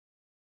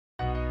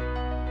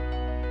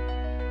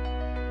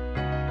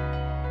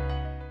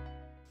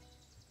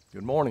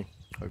Good morning.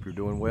 Hope you're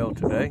doing well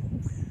today.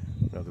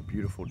 Another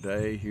beautiful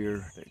day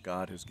here that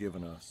God has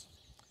given us.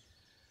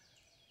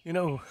 You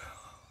know,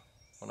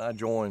 when I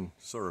joined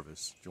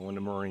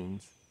the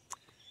Marines,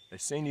 they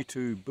send you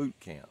to boot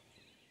camp.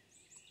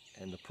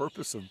 And the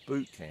purpose of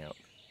boot camp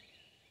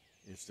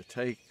is to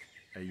take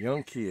a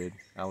young kid,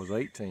 I was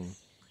 18,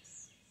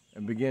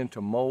 and begin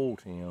to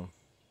mold him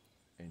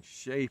and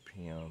shape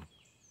him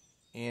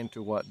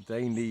into what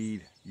they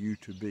need you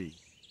to be.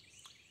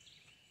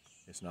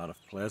 It's not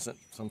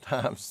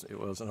sometimes it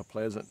wasn't a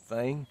pleasant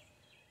thing.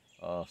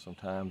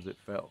 Sometimes it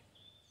felt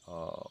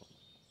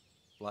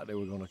like they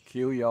were going to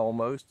kill you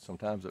almost.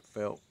 Sometimes it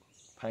felt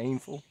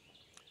painful.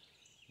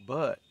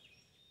 But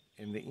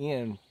in the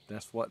end,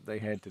 that's what they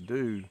had to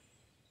do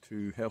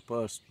to help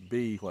us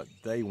be what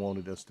they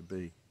wanted us to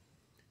be.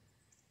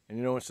 And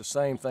you know, it's the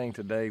same thing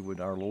today with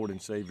our Lord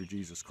and Savior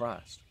Jesus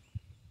Christ.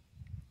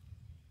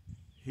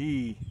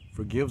 He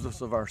forgives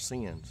us of our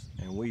sins,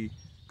 and we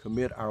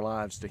commit our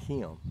lives to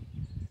Him.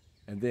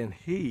 And then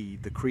He,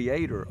 the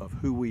creator of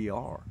who we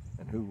are,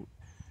 and who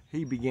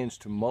He begins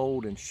to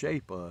mold and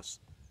shape us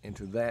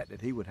into that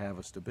He would have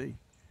us to be.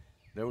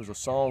 There was a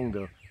song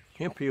the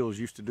Hemp Hills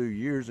used to do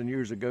years and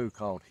years ago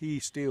called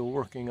 "He's Still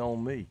Working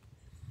on Me."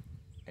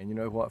 And you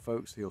know what,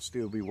 folks? He'll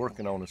still be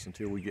working on us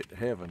until we get to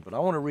heaven. But I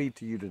want to read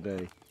to you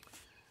today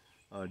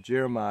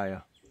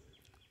Jeremiah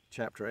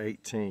chapter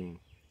 18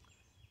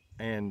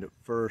 and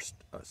first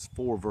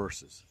 4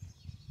 verses.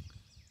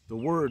 The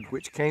word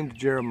which came to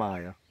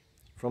Jeremiah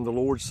from the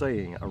Lord,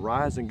 saying,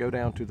 Arise and go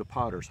down to the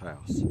potter's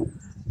house.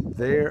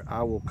 There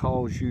I will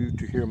cause you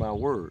to hear my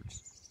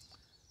words.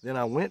 Then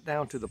I went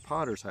down to the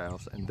potter's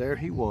house, and there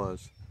he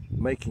was,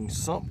 making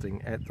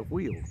something at the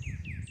wheel.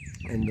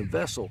 And the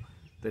vessel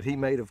that he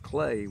made of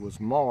clay was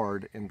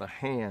marred in the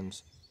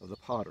hands of the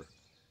potter.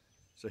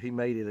 So he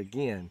made it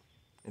again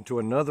into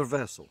another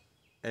vessel,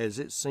 as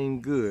it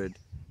seemed good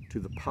to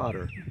the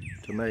potter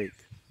to make.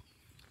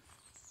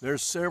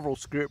 There's several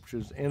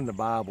scriptures in the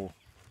Bible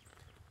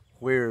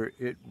where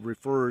it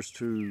refers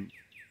to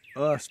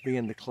us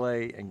being the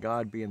clay and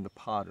God being the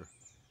potter,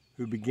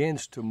 who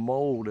begins to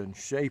mold and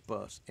shape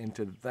us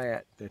into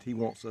that He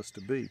wants us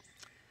to be.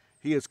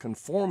 He is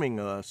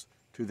conforming us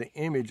to the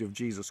image of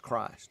Jesus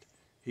Christ.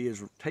 He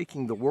is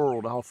taking the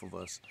world off of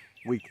us.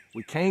 We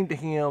came to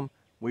Him,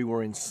 we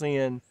were in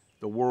sin,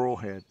 the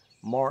world had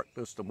marked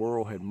us, the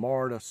world had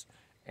marred us,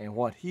 and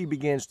what He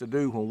begins to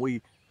do when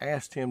we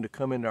asked Him to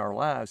come into our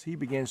lives, He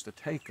begins to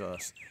take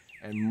us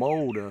and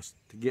mold us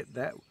to get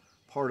that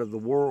part of the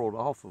world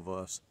off of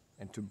us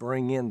and to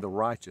bring in the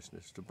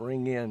righteousness, to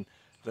bring in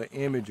the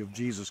image of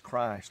Jesus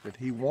Christ that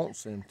He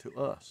wants into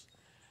us.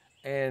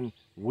 And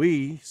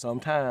we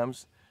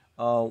sometimes,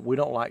 we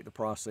don't like the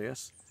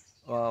process.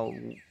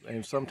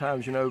 And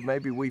sometimes, you know,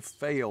 maybe we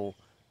fail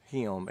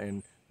Him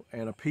and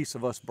a piece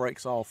of us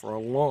breaks off or a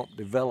lump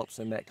develops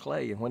in that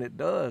clay. And when it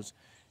does,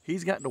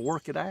 He's got to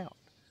work it out.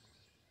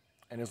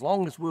 And as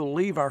long as we'll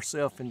leave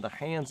ourselves in the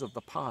hands of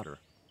the potter,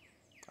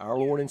 our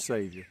Lord and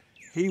Savior,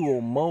 He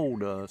will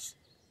mold us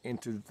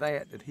into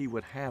that He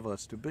would have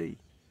us to be.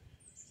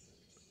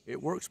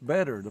 It works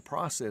better, the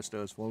process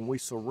does, when we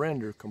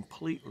surrender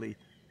completely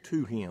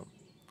to Him.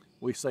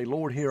 We say,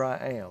 Lord, here I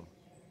am.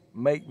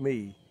 Make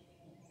me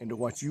into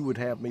what You would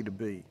have me to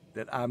be,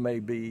 that I may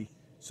be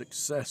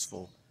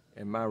successful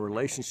in my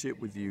relationship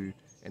with You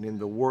and in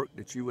the work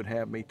that You would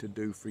have me to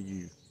do for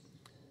You.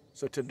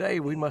 So today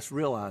we must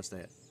realize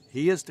that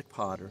He is the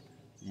potter,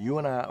 you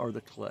and I are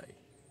the clay.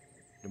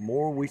 The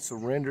more we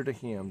surrender to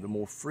Him, the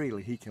more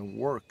freely He can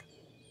work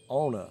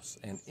on us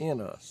and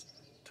in us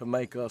to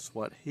make us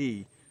what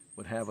He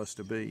would have us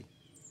to be.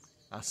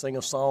 I sing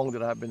a song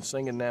that I've been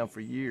singing now for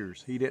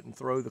years. He didn't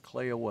throw the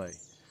clay away.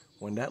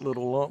 When that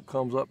little lump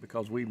comes up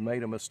because we've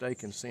made a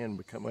mistake in sin,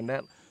 when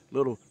that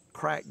little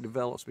crack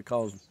develops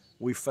because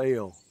we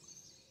fail,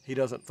 He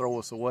doesn't throw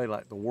us away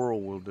like the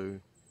world will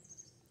do.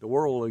 The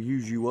world will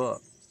use you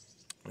up.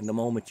 And the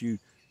moment you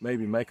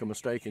maybe make a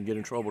mistake and get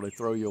in trouble, they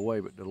throw you away,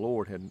 but the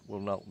Lord will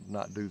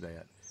not do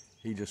that.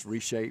 He just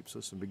reshapes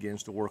us and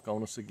begins to work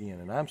on us again.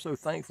 And I'm so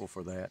thankful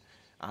for that.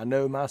 I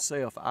know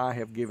myself, I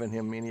have given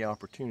Him many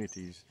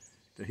opportunities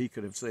that He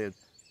could have said,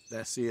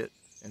 that's it,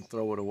 and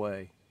throw it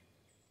away.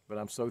 But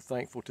I'm so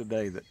thankful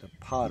today that the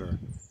potter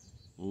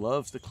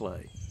loves the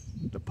clay,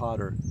 the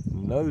potter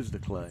knows the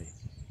clay,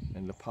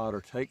 and the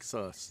potter takes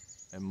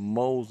us and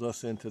molds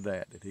us into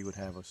that He would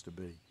have us to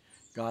be.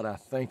 God, I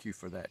thank You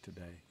for that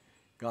today.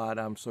 God,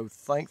 I'm so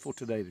thankful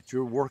today that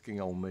You're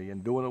working on me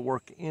and doing a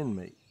work in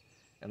me.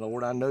 And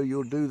Lord, I know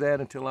You'll do that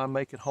until I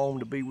make it home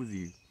to be with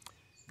You.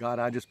 God,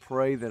 I just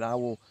pray that I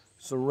will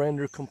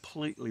surrender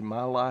completely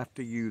my life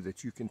to You,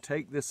 that You can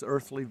take this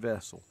earthly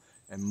vessel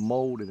and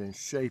mold it and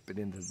shape it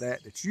into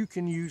that You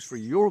can use for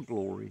Your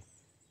glory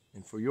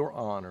and for Your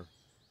honor.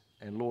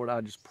 And Lord,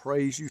 I just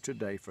praise You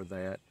today for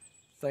that.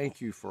 Thank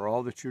You for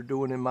all that You're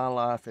doing in my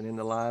life and in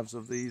the lives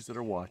of these that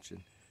are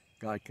watching.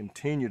 God,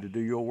 continue to do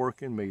Your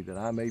work in me that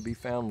I may be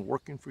found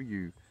working for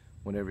You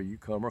whenever You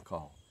come or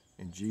call.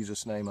 In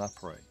Jesus' name I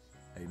pray.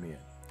 Amen.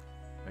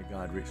 May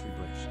God richly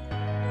bless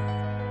you.